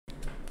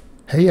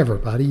Hey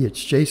everybody,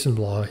 it's Jason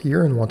Blaha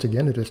here, and once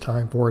again it is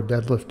time for a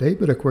deadlift day.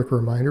 But a quick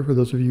reminder for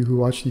those of you who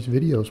watch these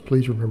videos,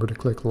 please remember to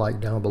click like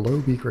down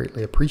below, be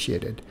greatly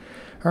appreciated.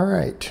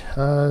 Alright,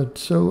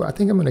 so I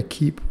think I'm going to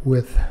keep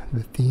with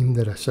the theme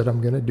that I said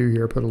I'm going to do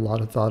here. Put a lot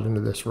of thought into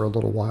this for a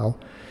little while.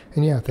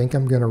 And yeah, I think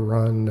I'm going to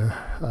run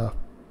the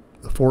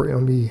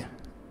 4ME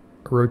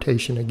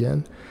rotation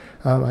again.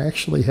 I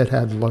actually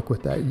had luck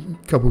with that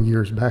a couple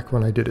years back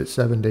when I did it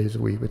 7 days a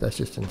week, but that's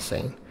just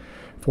insane.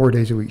 4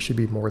 days a week should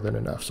be more than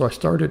enough. So I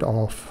started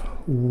off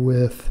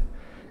with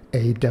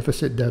a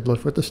deficit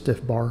deadlift with a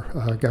stiff bar.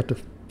 Got to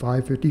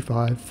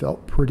 555,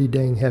 felt pretty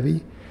dang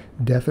heavy,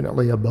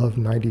 definitely above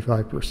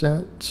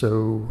 95%.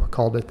 So I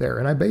called it there.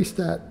 And I based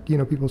that,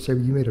 people say,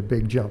 well, you made a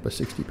big jump, a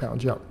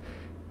 60-pound jump.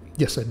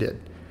 Yes, I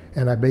did.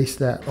 And I based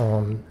that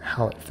on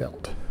how it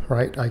felt,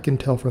 right? I can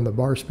tell from the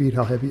bar speed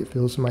how heavy it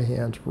feels in my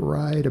hands,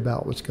 right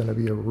about what's going to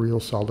be a real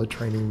solid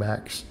training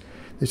max.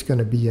 It's going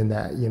to be in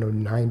that,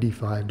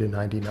 95 to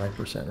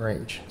 99%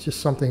 range. It's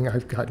just something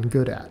I've gotten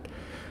good at.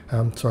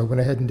 So I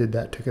went ahead and did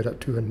that, took it up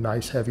to a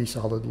nice, heavy,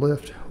 solid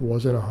lift.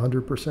 Wasn't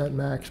 100%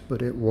 max,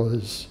 but it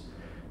was,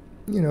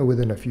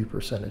 within a few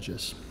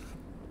percentages.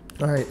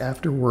 All right,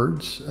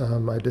 afterwards,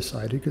 I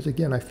decided, because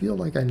again, I feel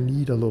like I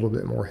need a little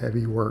bit more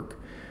heavy work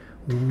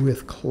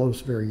with close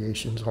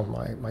variations on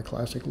my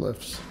classic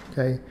lifts,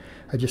 okay?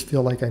 I just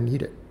feel like I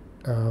need it.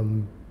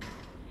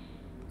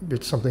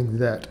 It's something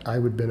that I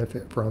would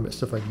benefit from. It's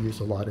stuff I've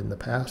used a lot in the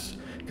past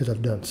because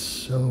I've done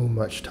so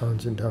much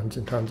tons and tons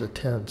and tons of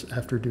tens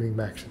after doing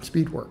max and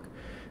speed work.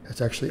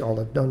 That's actually all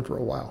I've done for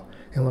a while.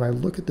 And when I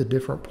look at the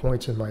different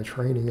points in my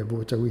training of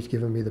what's always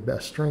given me the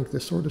best strength,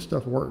 this sort of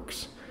stuff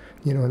works.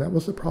 And that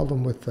was the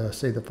problem with,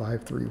 say, the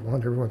 5-3-1.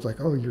 Everyone's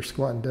like, oh, your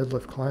squat and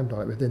deadlift climbed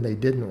on it, but then they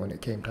didn't when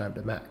it came time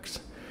to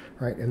max,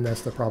 right? And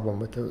that's the problem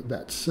with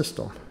that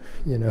system,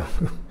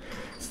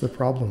 It's the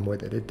problem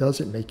with it. It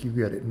doesn't make you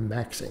good at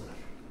maxing.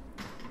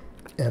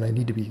 And I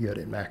need to be good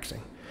at maxing.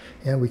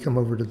 And we come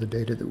over to the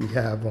data that we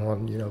have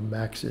on,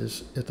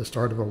 maxes at the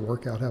start of a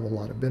workout have a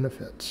lot of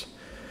benefits.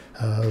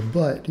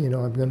 But,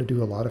 I'm going to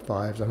do a lot of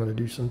fives. I'm going to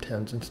do some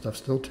tens and stuff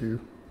still too,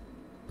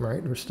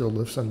 right? Or still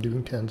lifts I'm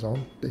doing tens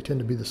on. They tend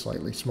to be the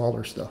slightly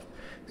smaller stuff.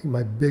 I think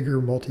my bigger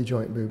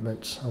multi-joint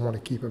movements, I want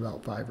to keep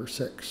about 5 or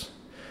 6.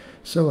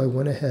 So I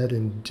went ahead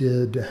and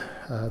did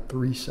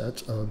 3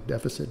 sets of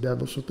deficit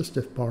deadlifts with the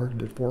stiff bar,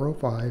 did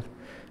 405.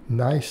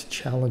 Nice,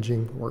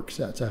 challenging work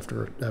sets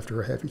after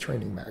a heavy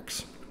training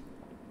max.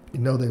 They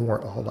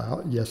weren't all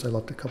out. Yes, I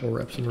left a couple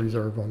reps in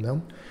reserve on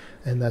them,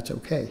 and that's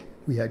okay.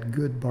 We had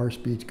good bar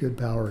speeds, good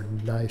power,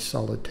 nice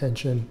solid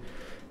tension,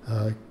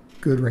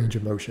 good range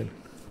of motion,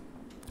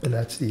 and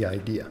that's the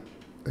idea.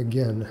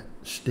 Again,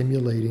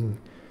 stimulating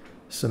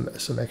some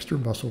extra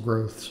muscle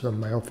growth,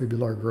 some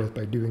myofibrillar growth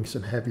by doing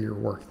some heavier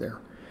work there.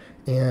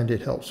 And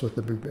it helps with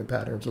the movement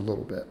patterns a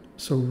little bit.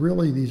 So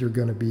really these are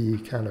going to be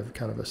kind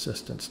of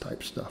assistance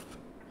type stuff.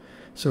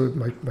 So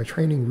my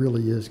training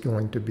really is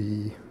going to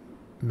be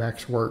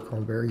max work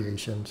on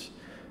variations,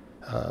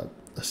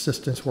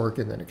 assistance work,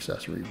 and then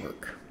accessory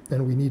work.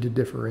 And we need to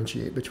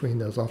differentiate between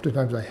those.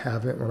 Oftentimes I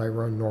haven't when I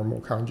run normal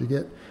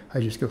conjugate.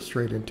 I just go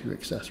straight into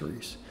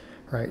accessories,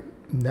 right?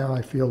 Now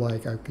I feel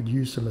like I could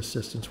use some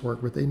assistance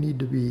work, but they need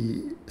to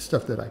be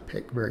stuff that I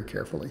pick very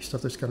carefully,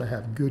 stuff that's going to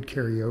have good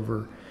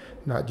carryover,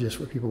 not just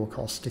what people will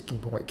call sticking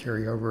point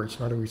carryover.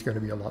 It's not always going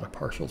to be a lot of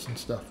partials and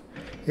stuff.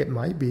 It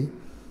might be,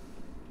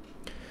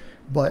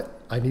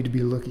 but I need to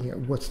be looking at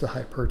what's the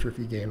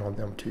hypertrophy gain on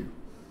them too.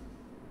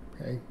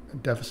 Okay, a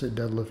deficit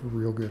deadlift,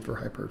 real good for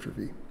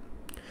hypertrophy.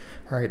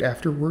 All right,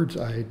 afterwards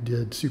I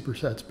did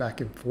supersets back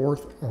and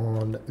forth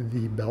on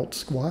the belt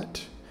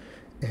squat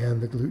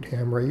and the glute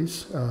ham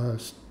raise.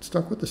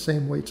 Stuck with the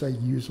same weights I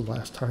used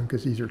last time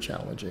because these are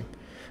challenging.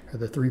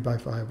 The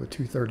 3x5 with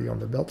 230 on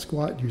the belt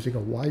squat, using a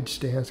wide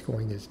stance,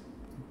 going as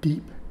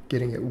deep,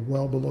 getting it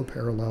well below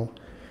parallel.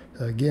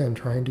 Again,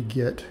 trying to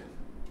get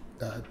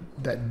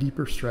that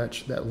deeper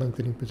stretch, that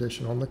lengthening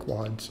position on the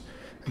quads.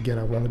 Again,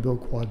 I want to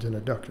build quads and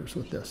adductors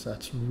with this.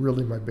 That's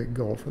really my big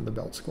goal from the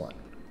belt squat.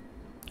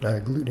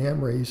 Glute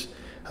ham raise.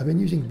 I've been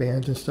using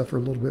bands and stuff for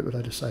a little bit, but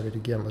I decided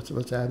again,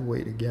 let's add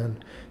weight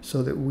again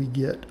so that we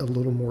get a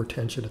little more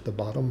tension at the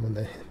bottom when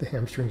the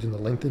hamstring's in the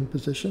lengthened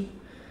position.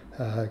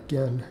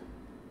 Again,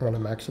 I want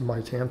to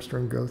maximize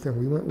hamstring growth, and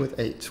we went with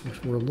 8s,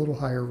 which were a little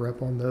higher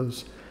rep on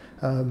those,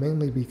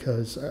 mainly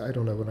because, I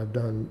don't know, when I've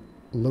done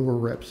lower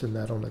reps than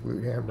that on the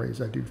glute ham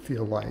raise, I do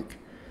feel like,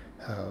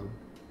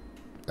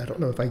 I don't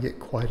know if I get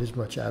quite as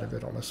much out of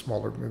it on a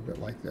smaller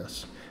movement like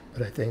this,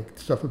 but I think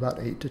stuff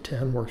about 8 to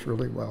 10 works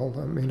really well.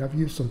 I mean, I've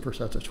used some for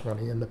sets of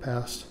 20 in the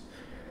past,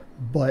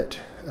 but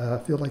I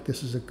feel like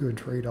this is a good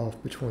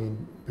trade-off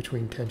between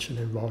tension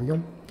and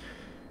volume.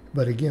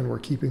 But again, we're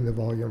keeping the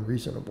volume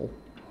reasonable.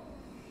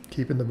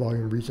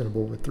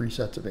 With 3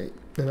 sets of 8.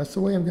 And that's the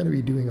way I'm going to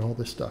be doing all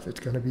this stuff. It's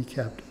going to be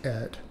kept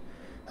at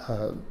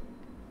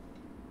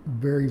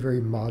very, very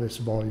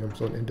modest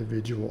volumes on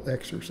individual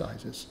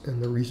exercises.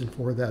 And the reason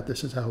for that,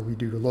 this is how we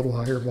do a little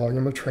higher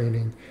volume of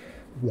training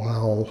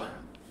while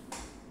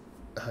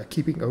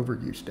keeping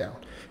overuse down,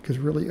 because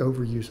really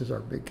overuse is our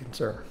big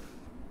concern.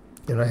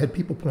 And I had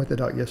people point that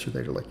out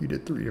yesterday. They're like, you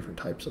did 3 different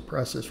types of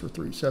presses for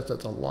 3 sets.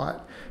 That's a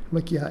lot. I'm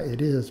like, yeah,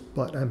 it is,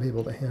 but I'm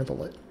able to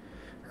handle it,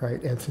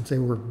 right? And since they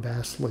were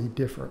vastly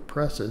different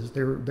presses,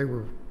 they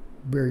were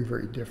very,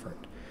 very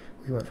different.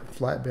 We went from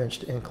flat bench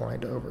to incline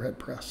to overhead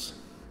press,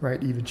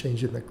 right? Even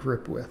changing the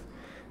grip width.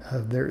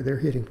 They're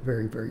hitting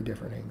very, very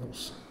different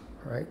angles,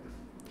 right?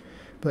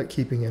 But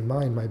keeping in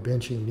mind, my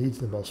benching needs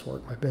the most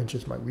work. My bench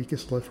is my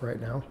weakest lift right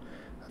now.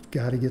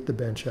 Got to get the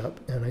bench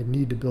up, and I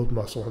need to build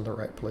muscle in the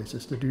right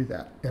places to do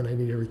that. And I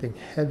need everything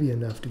heavy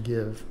enough to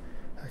give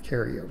a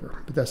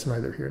carryover. But that's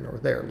neither here nor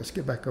there. Let's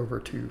get back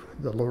over to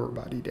the lower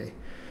body day.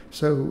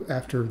 So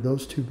after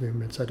those 2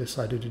 movements, I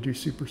decided to do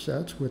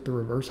supersets with the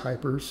reverse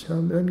hypers.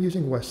 I'm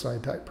using West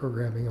Side type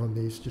programming on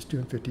these, just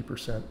doing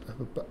 50%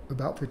 of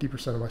about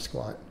 50% of my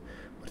squat.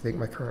 What I think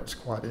my current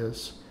squat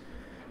is,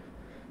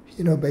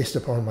 you know, based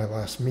upon my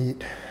last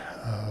meet.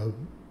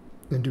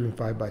 And doing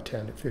 5 by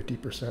 10 at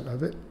 50%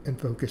 of it,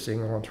 and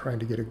focusing on trying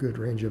to get a good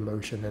range of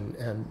motion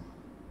and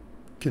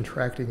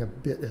contracting a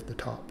bit at the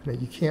top. Now,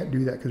 you can't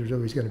do that because there's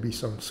always going to be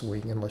some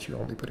swing unless you're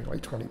only putting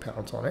like 20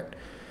 pounds on it.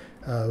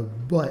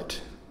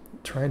 But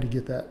trying to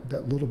get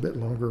that little bit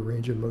longer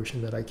range of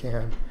motion that I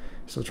can.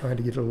 So trying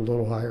to get it a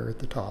little higher at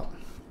the top.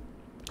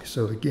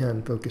 So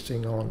again,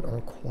 focusing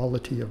on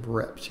quality of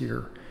reps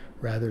here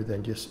rather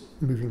than just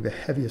moving the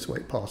heaviest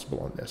weight possible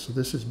on this. So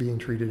this is being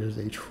treated as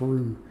a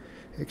true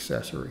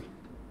accessory.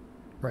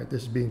 Right,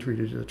 this is being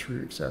treated as a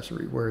true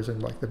accessory, whereas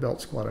in like the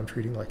belt squat, I'm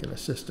treating like an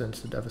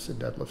assistance. The deficit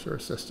deadlifts are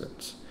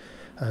assistance.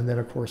 And then,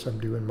 of course, I'm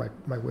doing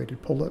my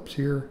weighted pull-ups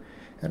here.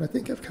 And I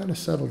think I've kind of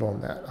settled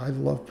on that. I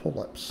love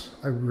pull-ups.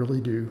 I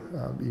really do,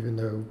 even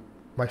though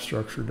my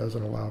structure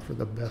doesn't allow for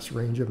the best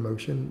range of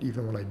motion,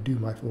 even when I do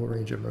my full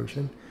range of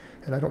motion.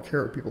 And I don't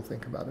care what people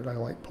think about it. I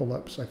like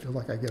pull-ups. I feel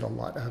like I get a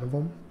lot out of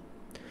them.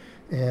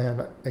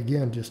 And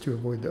again, just to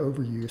avoid the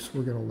overuse,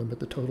 we're going to limit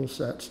the total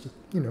sets to,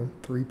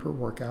 3 per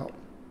workout.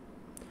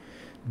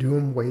 Do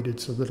them weighted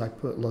so that I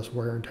put less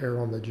wear and tear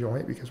on the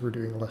joint because we're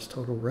doing less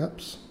total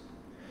reps.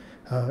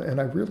 And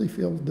I really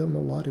feel them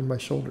a lot in my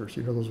shoulders,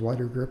 those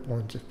wider grip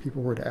ones. If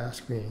people were to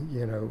ask me,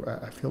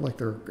 I feel like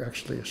they're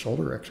actually a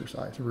shoulder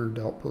exercise, rear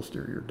delt,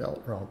 posterior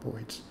delt,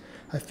 rhomboids.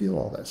 I feel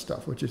all that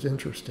stuff, which is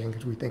interesting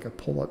because we think of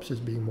pull-ups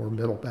as being more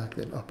middle back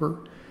than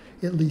upper,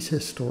 at least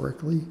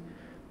historically.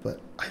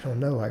 But I don't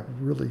know, I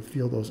really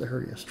feel those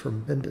areas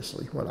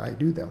tremendously when I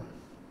do them,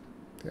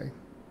 okay?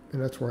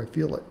 And that's where I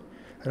feel it.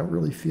 I don't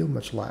really feel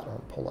much lat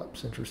on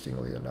pull-ups,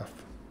 interestingly enough.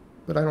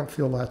 But I don't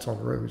feel lats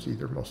on rows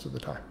either most of the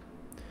time,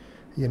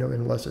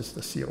 unless it's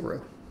the seal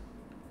row.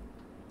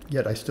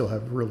 Yet I still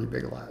have really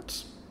big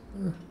lats.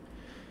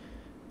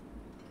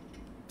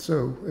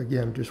 So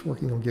again, just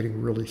working on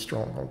getting really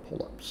strong on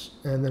pull-ups.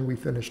 And then we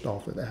finished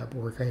off with ab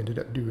work. I ended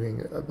up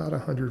doing about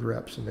 100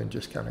 reps and then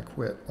just kind of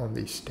quit on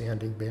these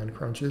standing band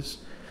crunches.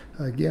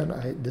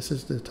 Again, this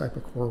is the type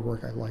of core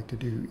work I like to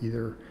do,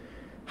 either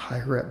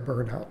high rep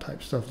burnout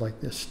type stuff like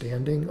this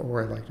standing,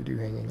 or I like to do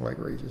hanging leg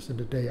raises. And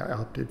today I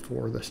opted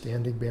for the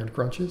standing band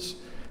crunches.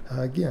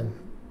 Again,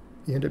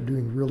 you end up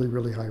doing really,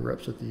 really high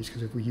reps with these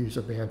because if we use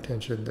a band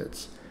tension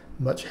that's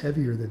much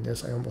heavier than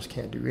this, I almost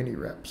can't do any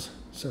reps.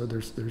 So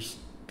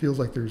feels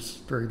like there's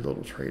very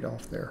little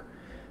trade-off there.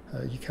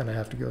 You kind of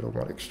have to go to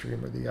one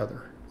extreme or the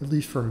other, at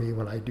least for me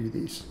when I do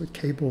these. With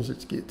cables,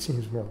 it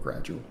seems more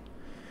gradual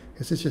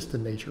because it's just the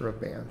nature of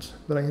bands.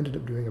 But I ended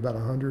up doing about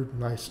 100,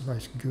 nice,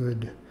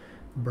 good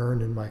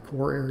burn in my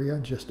core area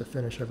just to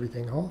finish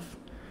everything off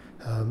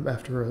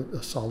after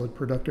a solid,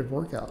 productive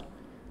workout.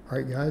 All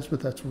right, guys,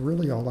 but that's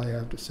really all I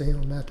have to say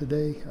on that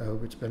today. I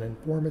hope it's been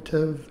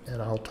informative,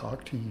 and I'll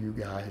talk to you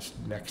guys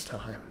next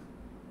time.